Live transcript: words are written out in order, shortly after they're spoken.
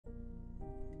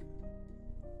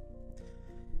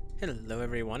Hello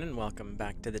everyone and welcome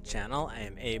back to the channel. I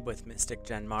am Abe with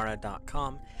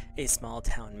MysticGenmara.com, a small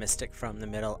town mystic from the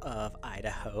middle of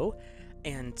Idaho.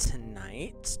 And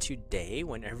today,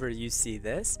 whenever you see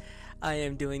this, I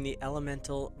am doing the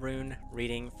Elemental Rune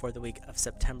reading for the week of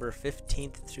September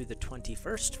 15th through the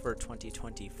 21st for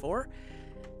 2024.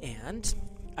 And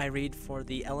I read for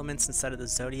the elements inside of the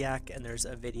zodiac, and there's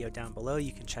a video down below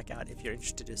you can check out if you're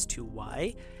interested as to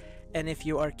why. And if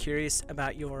you are curious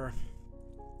about your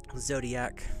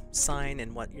zodiac sign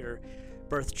and what your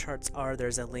birth charts are,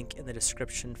 there's a link in the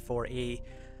description for a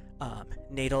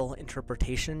natal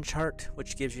interpretation chart,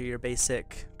 which gives you your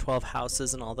basic 12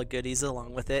 houses and all the goodies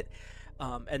along with it,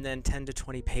 and then 10 to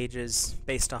 20 pages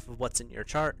based off of what's in your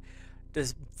chart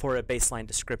just for a baseline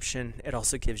description. It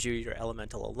also gives you your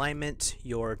elemental alignment,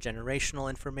 your generational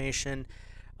information,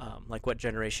 like what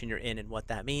generation you're in and what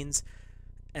that means,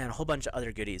 and a whole bunch of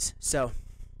other goodies. So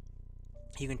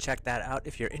you can check that out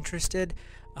if you're interested,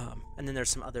 and then there's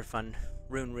some other fun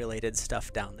rune related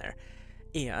stuff down there.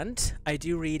 And I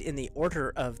do read in the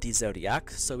order of the zodiac,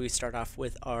 so we start off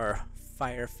with our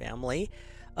fire family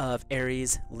of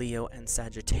Aries, Leo, and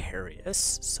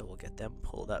Sagittarius. So we'll get them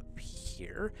pulled up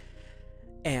here,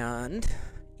 and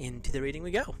into the reading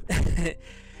we go.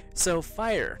 So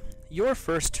fire, your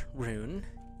first rune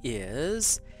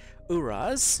is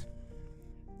Uraz.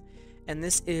 And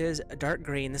this is dark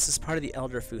green. This is part of the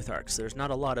Elder Futhark, so there's not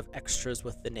a lot of extras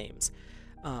with the names.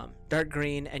 Dark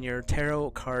green, and your tarot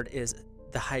card is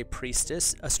the High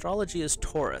Priestess. Astrology is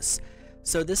Taurus.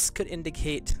 So this could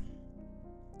indicate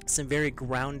some very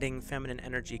grounding feminine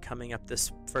energy coming up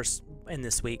this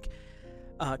week.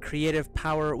 Creative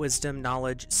power, wisdom,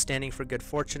 knowledge, standing for good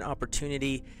fortune,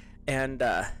 opportunity, and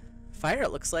fire,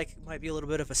 it looks like it might be a little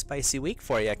bit of a spicy week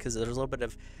for you because there's a little bit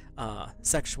of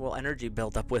sexual energy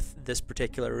built up with this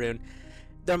particular rune.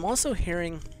 I'm also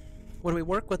hearing when we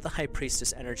work with the High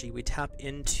Priestess energy, we tap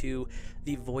into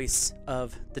the voice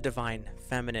of the divine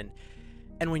feminine.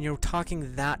 And when you're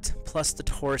talking that plus the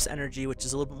Taurus energy, which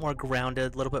is a little bit more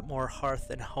grounded, a little bit more hearth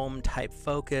and home type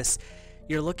focus,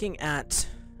 you're looking at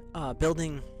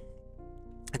building,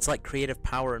 it's like creative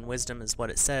power and wisdom is what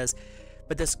it says,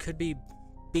 but this could be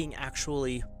being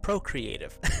actually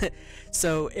procreative.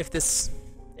 So if this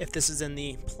is in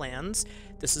the plans,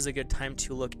 this is a good time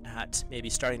to look at maybe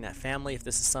starting that family if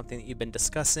this is something that you've been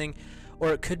discussing,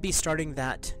 or it could be starting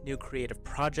that new creative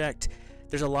project.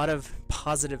 There's a lot of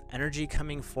positive energy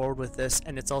coming forward with this,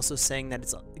 and it's also saying that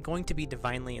it's going to be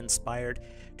divinely inspired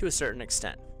to a certain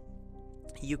extent.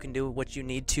 You can do what you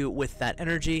need to with that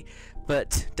energy,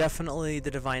 but definitely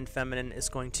the divine feminine is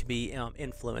going to be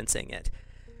influencing it.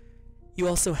 You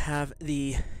also have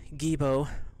the Gibo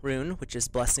rune, which is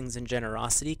blessings and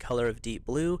generosity, color of deep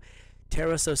blue.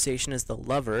 Tarot association is the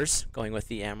lovers, going with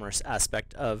the amorous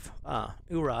aspect of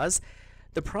Uraz.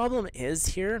 The problem is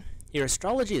here, your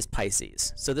astrology is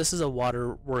Pisces, so this is a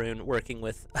water rune working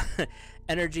with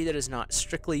energy that is not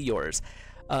strictly yours.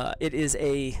 It is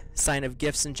a sign of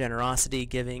gifts and generosity,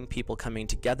 giving, people coming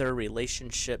together,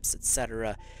 relationships,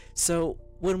 etc. So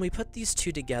when we put these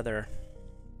two together,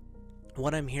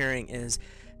 what I'm hearing is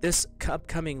this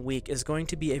upcoming week is going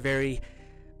to be a very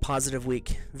positive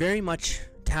week, very much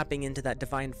tapping into that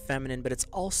divine feminine, but it's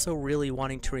also really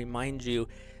wanting to remind you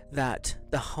that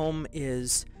the home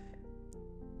is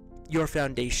your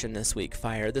foundation this week,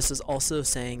 fire. This is also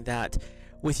saying that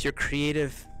with your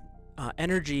creative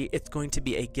energy, it's going to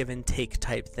be a give and take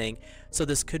type thing. So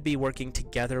this could be working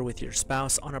together with your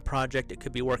spouse on a project. It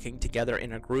could be working together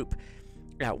in a group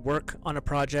at work on a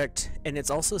project, and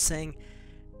it's also saying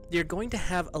you're going to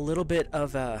have a little bit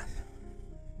of a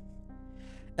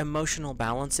emotional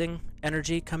balancing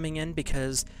energy coming in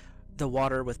because the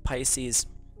water with Pisces,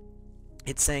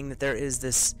 it's saying that there is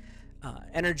this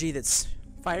energy that's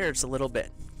fire. It's a little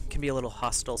bit, can be a little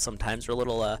hostile sometimes, or a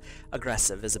little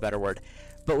aggressive is a better word.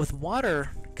 But with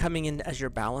water coming in as your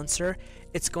balancer,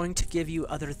 it's going to give you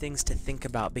other things to think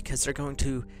about because they're going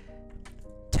to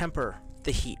temper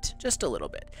the heat just a little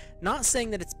bit. Not saying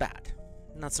that it's bad,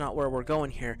 and that's not where we're going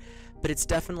here, but it's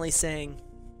definitely saying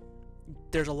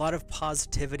there's a lot of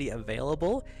positivity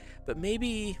available, but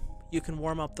maybe you can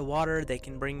warm up the water, they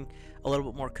can bring a little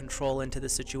bit more control into the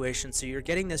situation, so you're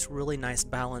getting this really nice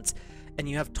balance. And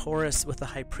you have Taurus with the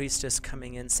High Priestess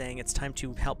coming in saying it's time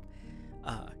to help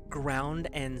ground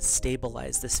and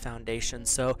stabilize this foundation.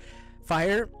 So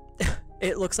fire,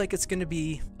 it looks like it's going to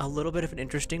be a little bit of an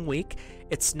interesting week.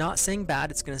 It's not saying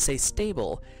bad, it's going to say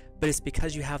stable, but it's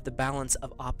because you have the balance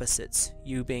of opposites,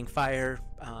 you being fire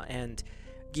and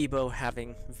Gibo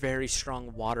having very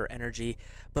strong water energy.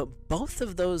 But both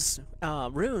of those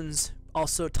runes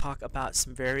also talk about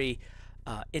some very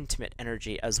intimate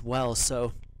energy as well.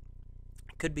 So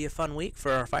it could be a fun week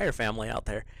for our fire family out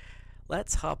there.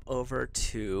 Let's hop over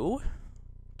to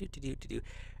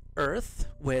Earth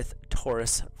with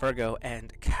Taurus, Virgo,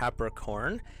 and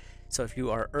Capricorn. So if you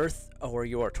are Earth or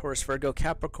you are Taurus, Virgo,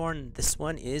 Capricorn, this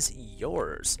one is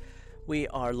yours. We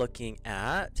are looking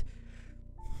at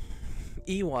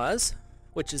Ewaz,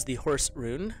 which is the horse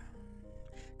rune.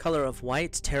 Color of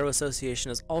white. Tarot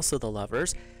association is also the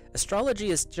Lovers.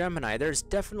 Astrology is Gemini. There's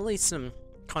definitely some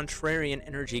contrarian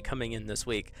energy coming in this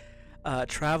week.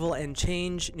 Travel and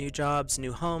change, new jobs,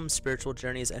 new homes, spiritual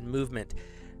journeys, and movement.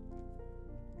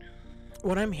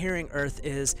 What I'm hearing, Earth,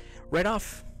 is right out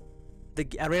of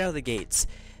the gates,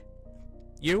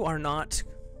 you are not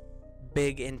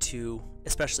big into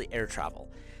especially air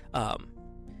travel. I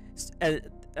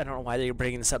don't know why they're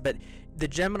bringing this up, but the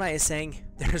Gemini is saying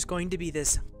there's going to be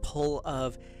this pull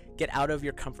of get out of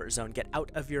your comfort zone, get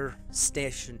out of your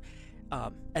station.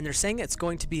 And they're saying it's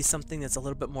going to be something that's a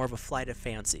little bit more of a flight of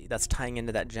fancy. That's tying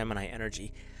into that Gemini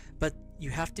energy. But you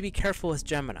have to be careful with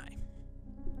Gemini.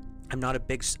 I'm not a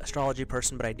big astrology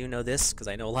person, but I do know this because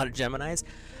I know a lot of Geminis.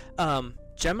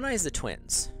 Gemini is the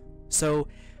twins. So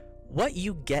what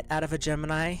you get out of a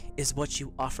Gemini is what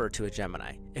you offer to a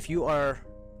Gemini. If you are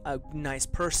a nice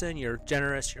person, you're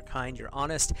generous, you're kind, you're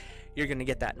honest, you're going to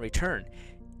get that in return.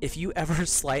 If you ever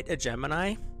slight a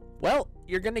Gemini, well,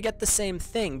 you're going to get the same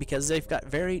thing because they've got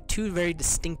two very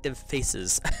distinctive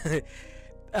faces,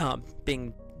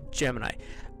 being Gemini.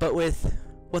 But with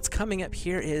what's coming up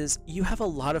here is you have a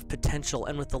lot of potential,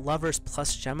 and with the Lovers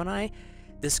plus Gemini,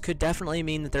 this could definitely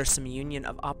mean that there's some union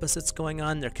of opposites going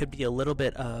on. There could be a little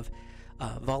bit of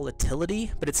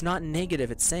volatility, but it's not negative.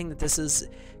 It's saying that this is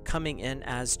coming in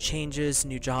as changes,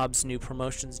 new jobs, new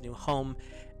promotions, new home.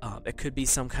 It could be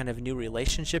some kind of new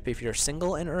relationship if you're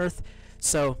single in Earth.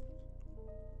 So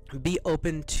be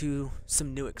open to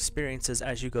some new experiences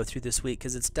as you go through this week,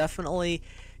 because it's definitely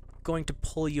going to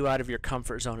pull you out of your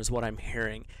comfort zone is what I'm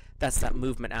hearing. That's that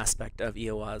movement aspect of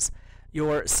Ewaz.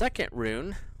 Your second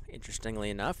rune, interestingly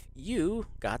enough, you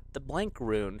got the blank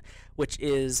rune, which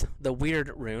is the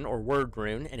weird rune or word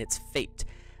rune, and it's fate.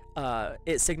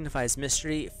 It signifies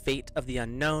mystery, fate of the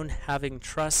unknown, having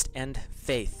trust and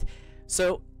faith.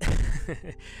 So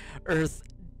Earth,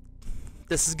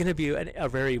 this is going to be a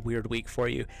very weird week for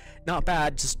you. Not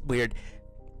bad, just weird.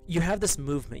 You have this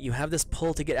movement, you have this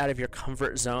pull to get out of your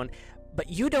comfort zone, but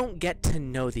you don't get to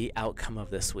know the outcome of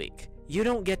this week. You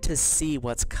don't get to see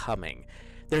what's coming.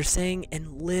 They're saying,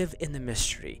 and live in the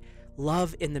mystery,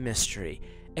 love in the mystery,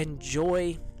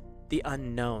 enjoy the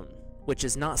unknown, which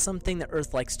is not something that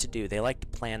Earth likes to do. They like to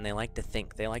plan, they like to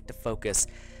think, they like to focus.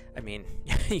 I mean,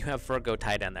 you have Virgo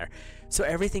tied in there. So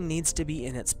everything needs to be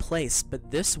in its place.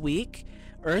 But this week,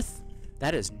 Earth,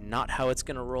 that is not how it's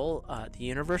going to roll. The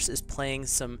universe is playing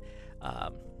some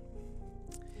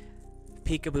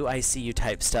peekaboo I see you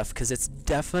type stuff, because it's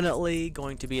definitely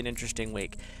going to be an interesting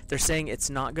week. They're saying it's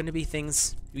not going to be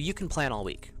things you can plan all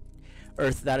week.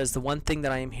 Earth, that is the one thing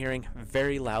that I am hearing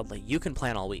very loudly. You can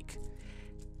plan all week.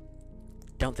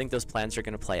 Don't think those plans are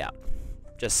going to play out.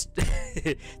 Just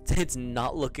it's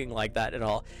not looking like that at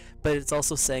all. But it's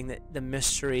also saying that the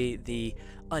mystery, the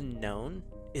unknown,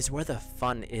 is where the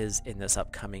fun is in this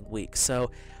upcoming week.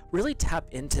 So really tap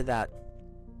into that.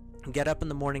 Get up in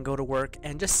the morning, go to work,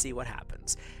 and just see what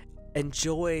happens.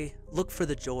 Enjoy, look for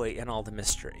the joy in all the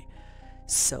mystery.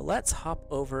 So let's hop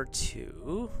over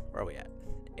to, where are we at?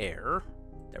 Air.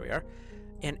 There we are.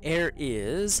 And air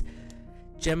is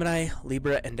Gemini,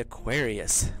 Libra, and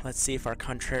Aquarius. Let's see if our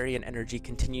contrarian energy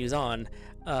continues on.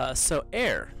 So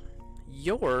air,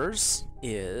 yours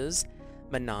is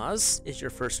Manaz is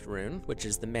your first rune, which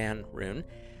is the man rune.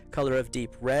 Color of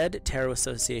deep red. Tarot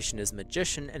association is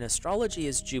Magician, and astrology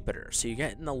is Jupiter. So you're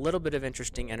getting a little bit of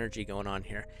interesting energy going on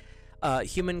here.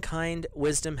 Humankind,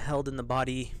 wisdom held in the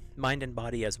body, mind and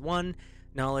body as one.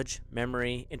 Knowledge,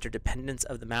 memory, interdependence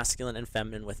of the masculine and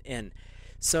feminine within.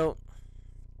 So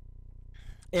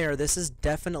air, this is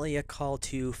definitely a call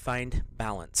to find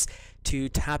balance, to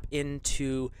tap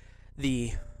into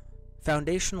the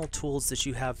foundational tools that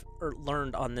you have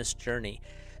learned on this journey.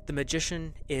 The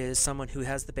Magician is someone who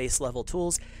has the base level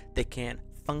tools. They can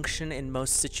function in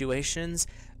most situations.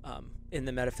 In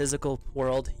the metaphysical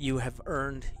world, you have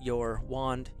earned your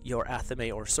wand, your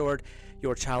athame or sword,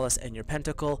 your chalice, and your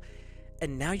pentacle,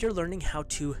 and now you're learning how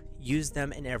to use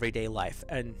them in everyday life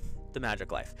and the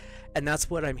magic life. And that's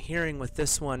what I'm hearing with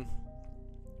this one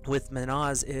with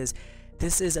Manaz, is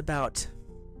this is about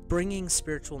bringing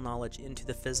spiritual knowledge into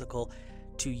the physical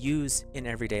to use in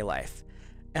everyday life.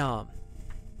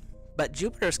 But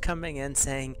Jupiter's coming in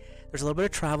saying There's a little bit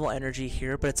of travel energy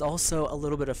here, but it's also a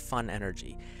little bit of fun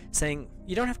energy, saying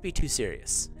you don't have to be too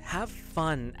serious. Have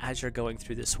fun as you're going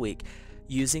through this week,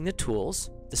 using the tools,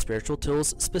 the spiritual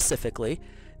tools specifically,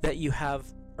 that you have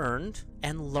earned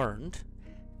and learned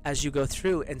as you go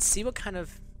through, and see what kind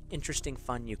of interesting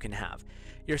fun you can have.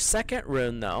 Your second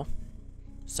rune, though,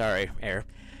 sorry, air,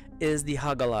 is the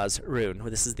Hagalaz rune.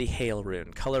 This is the Hail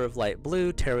rune. Color of light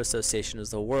blue, tarot association is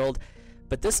the world.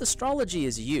 But this astrology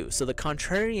is you, so the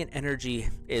contrarian energy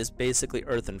is basically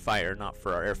earth and fire, not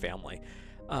for our air family.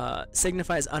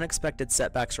 Signifies unexpected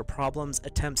setbacks or problems,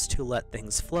 attempts to let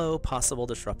things flow, possible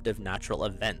disruptive natural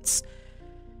events.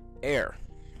 Air.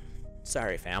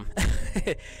 Sorry, fam.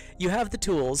 You have the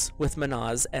tools with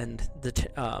Manaz and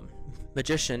the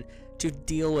Magician to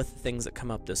deal with the things that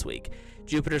come up this week.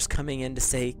 Jupiter's coming in to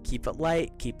say, keep it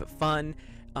light, keep it fun.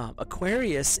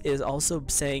 Aquarius is also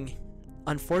saying,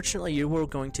 unfortunately, you are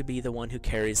going to be the one who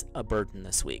carries a burden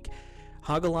this week.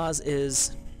 Hagalaz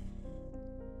is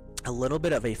a little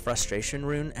bit of a frustration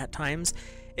rune at times.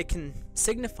 It can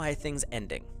signify things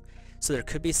ending, so there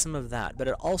could be some of that, but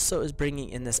it also is bringing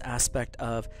in this aspect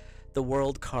of the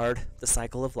world card, the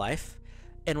cycle of life.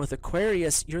 And with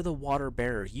Aquarius, you're the water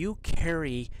bearer. You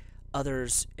carry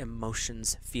others'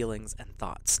 emotions, feelings, and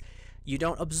thoughts. You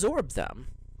don't absorb them,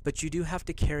 but you do have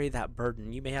to carry that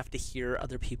burden. You may have to hear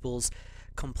other people's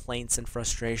complaints and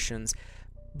frustrations,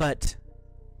 but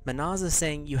Manaz is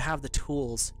saying you have the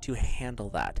tools to handle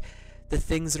that. The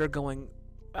things that are going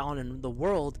on in the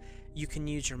world, you can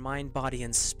use your mind, body,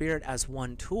 and spirit as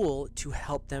one tool to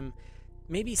help them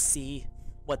maybe see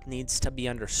what needs to be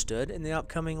understood in the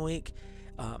upcoming week.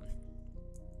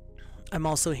 I'm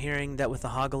also hearing that with the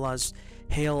Hagalaz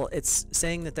Hail, it's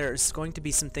saying that there's going to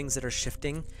be some things that are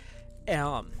shifting.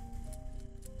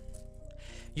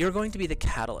 You're going to be the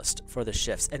catalyst for the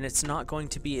shifts, and it's not going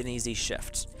to be an easy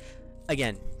shift.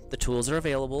 Again, the tools are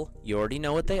available, you already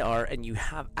know what they are, and you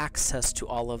have access to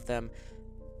all of them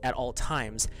at all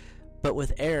times. But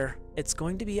with air, it's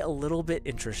going to be a little bit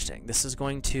interesting. This is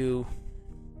going to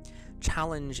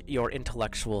challenge your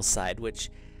intellectual side, which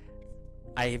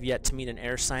I have yet to meet an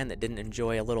air sign that didn't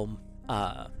enjoy a little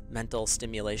mental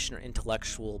stimulation or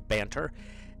intellectual banter.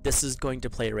 This is going to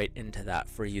play right into that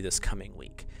for you this coming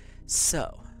week.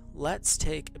 So let's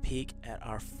take a peek at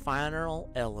our final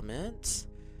element.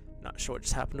 Not sure what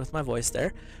just happened with my voice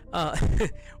there.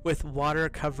 With water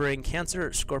covering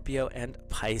Cancer, Scorpio, and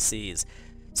Pisces.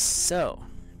 So,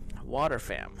 water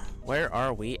fam, where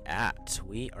are we at?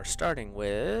 We are starting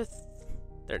with,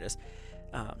 there it is,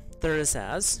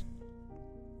 Thurisaz,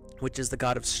 which is the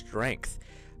god of strength.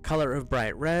 Color of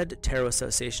bright red, tarot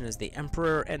association is the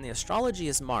Emperor, and the astrology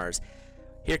is Mars.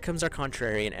 Here comes our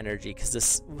contrarian energy, because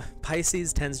this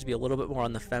Pisces tends to be a little bit more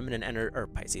on the feminine energy, or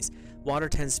Pisces. Water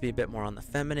tends to be a bit more on the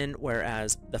feminine,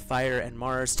 whereas the fire and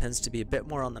Mars tends to be a bit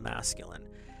more on the masculine.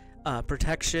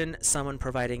 Protection, someone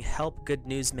providing help, good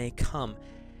news may come.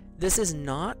 This is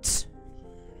not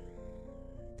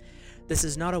a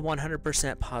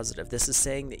 100% positive. This is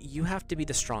saying that you have to be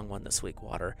the strong one this week,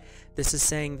 water. This is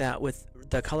saying that with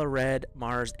the color red,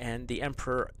 Mars, and the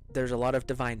Emperor, there's a lot of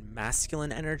divine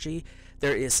masculine energy.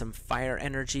 There is some fire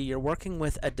energy. You're working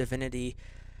with a divinity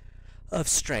of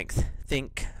strength.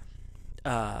 Think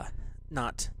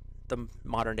not the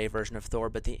modern day version of Thor,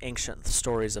 but the ancient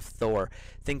stories of Thor.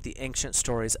 Think the ancient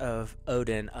stories of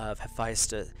Odin, of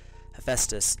Hephaestus,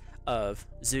 of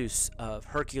Zeus, of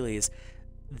Hercules.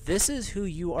 This is who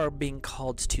you are being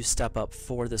called to step up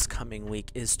for this coming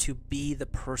week, is to be the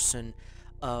person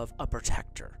of a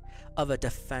protector, of a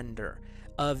defender,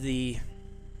 of the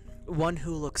one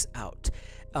who looks out.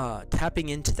 Tapping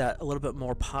into that a little bit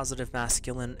more positive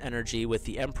masculine energy with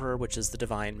the Emperor, which is the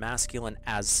divine masculine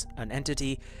as an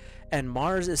entity. And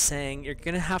Mars is saying you're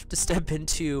going to have to step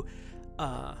into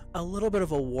a little bit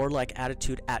of a warlike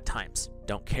attitude at times.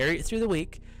 Don't carry it through the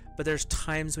week, but there's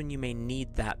times when you may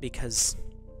need that because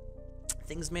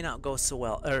things may not go so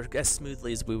well or as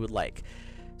smoothly as we would like.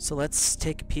 So let's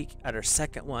take a peek at our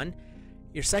second one.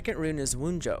 Your second rune is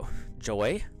Wunjo,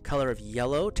 joy. Color of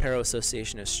yellow, tarot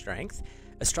association is strength.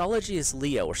 Astrology is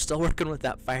Leo. We're still working with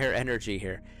that fire energy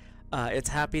here. It's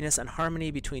happiness and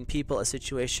harmony between people, a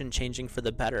situation changing for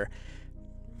the better.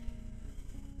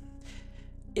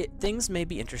 Things may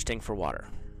be interesting for water,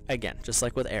 again, just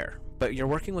like with air, but you're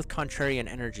working with contrarian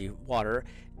energy, water.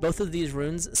 Both of these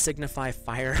runes signify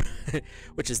fire,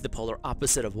 which is the polar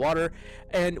opposite of water,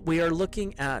 and we are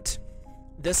looking at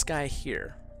this guy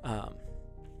here.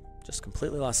 Just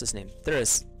completely lost his name.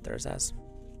 Thurisaz.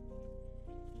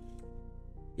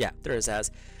 Yeah,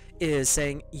 Thurisaz is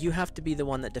saying you have to be the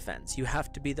one that defends. You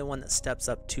have to be the one that steps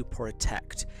up to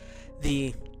protect.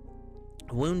 The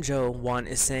Wunjo 1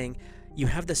 is saying you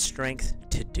have the strength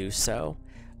to do so,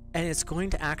 and it's going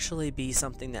to actually be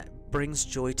something that brings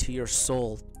joy to your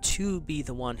soul to be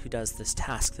the one who does this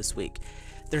task this week.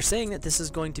 They're saying that this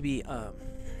is going to be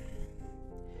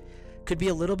could be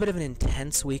a little bit of an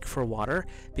intense week for water,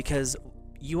 because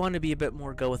you want to be a bit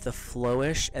more go with the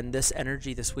flowish, and this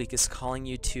energy this week is calling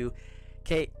you to,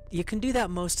 okay, you can do that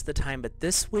most of the time, but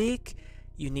this week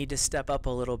you need to step up a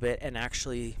little bit and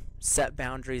actually set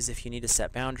boundaries if you need to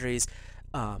set boundaries.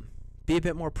 Be a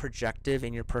bit more projective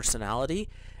in your personality.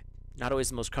 Not always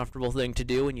the most comfortable thing to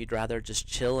do, and you'd rather just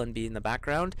chill and be in the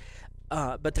background.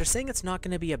 But they're saying it's not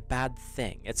going to be a bad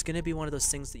thing. It's going to be one of those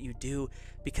things that you do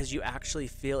because you actually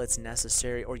feel it's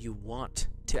necessary, or you want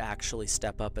to actually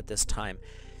step up at this time.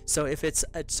 So if it's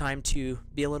a time to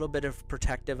be a little bit of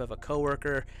protective of a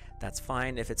coworker, that's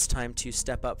fine. If it's time to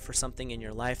step up for something in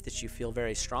your life that you feel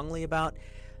very strongly about,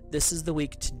 this is the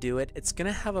week to do it. It's going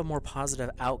to have a more positive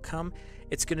outcome.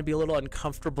 It's going to be a little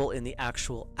uncomfortable in the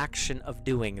actual action of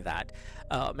doing that.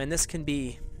 And this can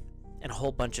be in a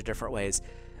whole bunch of different ways.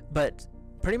 But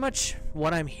pretty much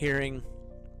what I'm hearing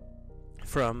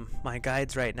from my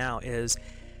guides right now is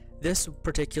this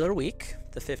particular week,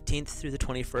 the 15th through the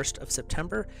 21st of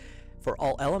September, for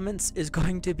all elements, is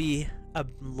going to be a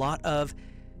lot of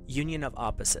union of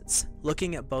opposites,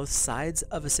 looking at both sides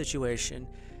of a situation,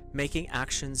 making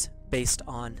actions based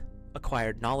on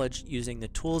acquired knowledge, using the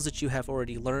tools that you have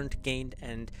already learned, gained,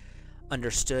 and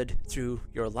understood through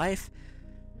your life.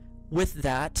 With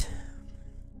that,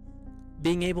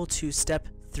 being able to step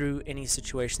through any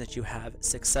situation that you have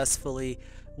successfully,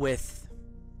 with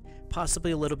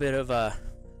possibly a little bit of a,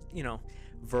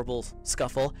 verbal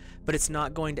scuffle, but it's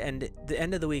not going to end at the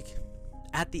end of the week.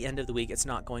 At the end of the week, it's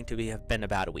not going to have been a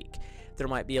bad week. There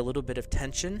might be a little bit of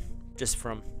tension just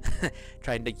from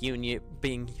trying to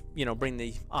bring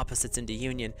the opposites into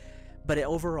union, but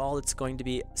overall it's going to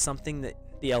be something that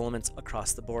the elements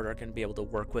across the board are going to be able to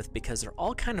work with, because they're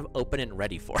all kind of open and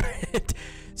ready for it.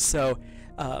 So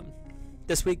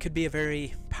this week could be a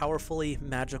very powerfully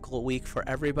magical week for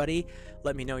everybody.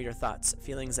 Let me know your thoughts,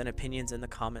 feelings, and opinions in the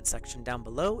comment section down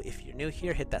below. If you're new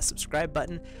here, hit that subscribe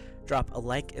button, drop a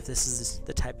like if this is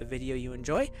the type of video you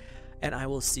enjoy, and I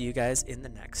will see you guys in the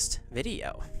next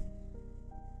video.